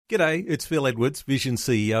G'day, it's Phil Edwards, Vision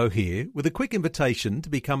CEO here, with a quick invitation to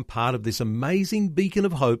become part of this amazing beacon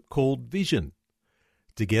of hope called Vision.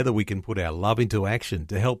 Together we can put our love into action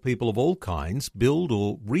to help people of all kinds build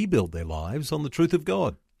or rebuild their lives on the truth of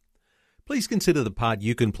God. Please consider the part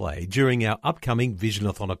you can play during our upcoming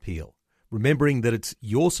Visionathon appeal, remembering that it's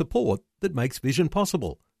your support that makes Vision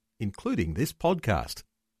possible, including this podcast.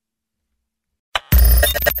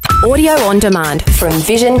 Audio on demand from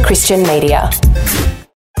Vision Christian Media.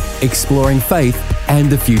 Exploring faith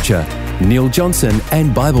and the future. Neil Johnson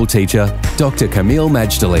and Bible teacher Dr. Kameel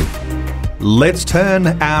Majdali. Let's turn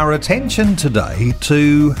our attention today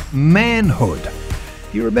to manhood.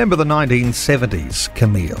 You remember the 1970s,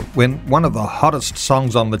 Kameel, when one of the hottest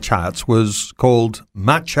songs on the charts was called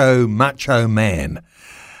Macho, Macho Man.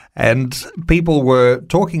 And people were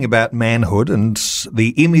talking about manhood and the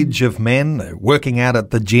image of men working out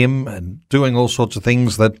at the gym and doing all sorts of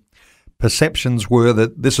things that perceptions were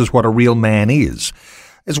that this is what a real man is.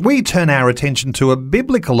 As we turn our attention to a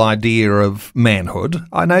biblical idea of manhood,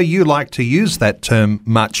 I know you like to use that term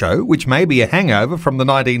macho, which may be a hangover from the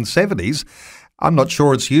 1970s. I'm not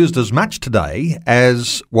sure it's used as much today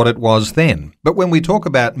as what it was then. But when we talk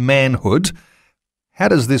about manhood, how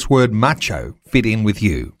does this word macho fit in with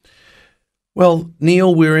you? Well,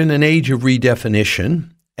 Neil, we're in an age of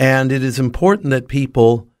redefinition, and it is important that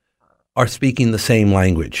people are speaking the same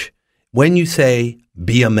language. When you say,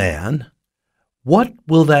 be a man, what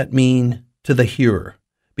will that mean to the hearer?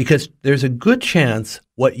 Because there's a good chance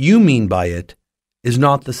what you mean by it is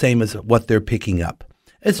not the same as what they're picking up.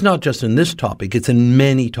 It's not just in this topic, it's in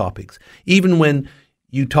many topics. Even when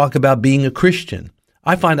you talk about being a Christian,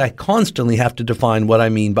 I find I constantly have to define what I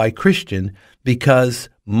mean by Christian because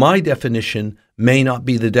my definition may not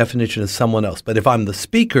be the definition of someone else. But if I'm the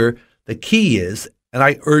speaker, the key is, and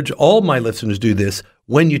I urge all my listeners to do this,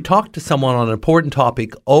 when you talk to someone on an important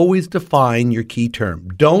topic, always define your key term.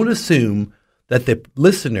 Don't assume that the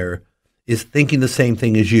listener is thinking the same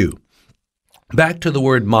thing as you. Back to the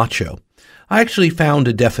word macho. I actually found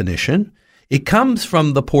a definition. It comes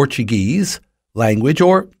from the Portuguese language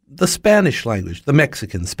or the Spanish language, the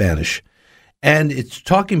Mexican Spanish. And it's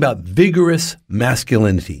talking about vigorous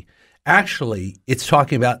masculinity. Actually, it's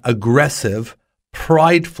talking about aggressive,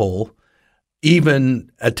 prideful,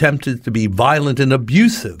 even attempted to be violent and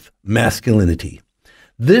abusive masculinity.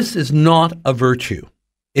 This is not a virtue.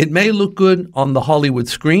 It may look good on the Hollywood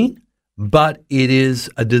screen, but it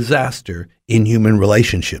is a disaster in human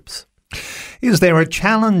relationships. Is there a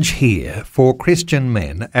challenge here for Christian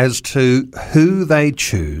men as to who they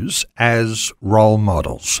choose as role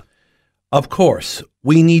models? Of course,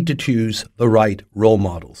 we need to choose the right role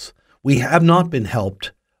models. We have not been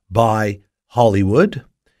helped by Hollywood.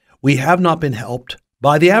 We have not been helped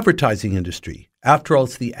by the advertising industry. After all,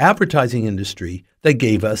 it's the advertising industry that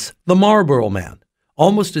gave us the Marlboro Man,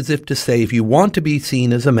 almost as if to say, if you want to be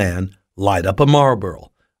seen as a man, light up a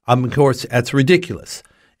Marlboro. Of course, that's ridiculous.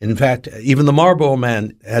 In fact, even the Marlboro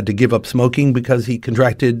Man had to give up smoking because he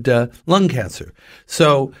contracted lung cancer.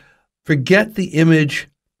 So forget the image,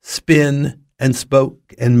 spin, and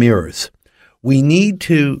smoke and mirrors. We need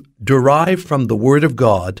to derive from the Word of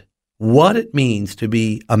God what it means to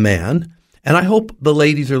be a man. And I hope the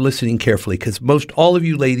ladies are listening carefully because most all of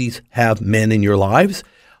you ladies have men in your lives.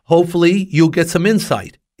 Hopefully you'll get some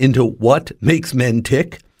insight into what makes men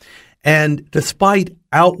tick. And despite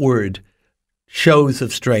outward shows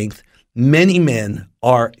of strength, many men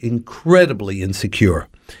are incredibly insecure.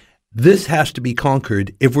 This has to be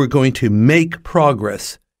conquered if we're going to make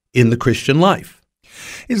progress in the Christian life.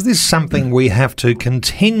 Is this something we have to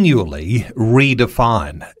continually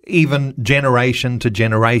redefine, even generation to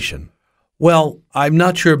generation? Well, I'm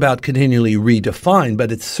not sure about continually redefine,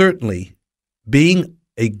 but it's certainly being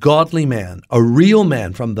a godly man, a real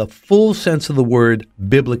man from the full sense of the word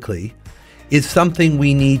biblically, is something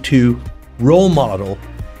we need to role model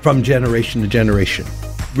from generation to generation.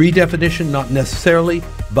 Redefinition, not necessarily,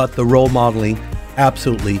 but the role modeling,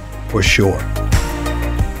 absolutely, for sure.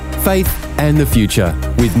 Faith and the Future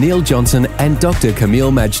with Neil Johnson and Dr.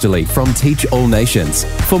 Kameel Majdali from Teach All Nations.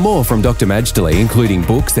 For more from Dr. Majdali, including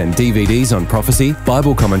books and DVDs on prophecy,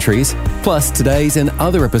 Bible commentaries, plus today's and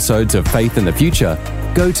other episodes of Faith and the Future,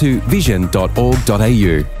 go to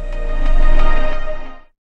vision.org.au.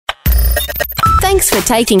 Thanks for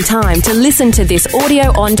taking time to listen to this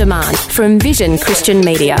audio on demand from Vision Christian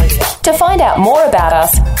Media. To find out more about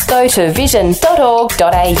us, go to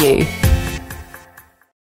vision.org.au.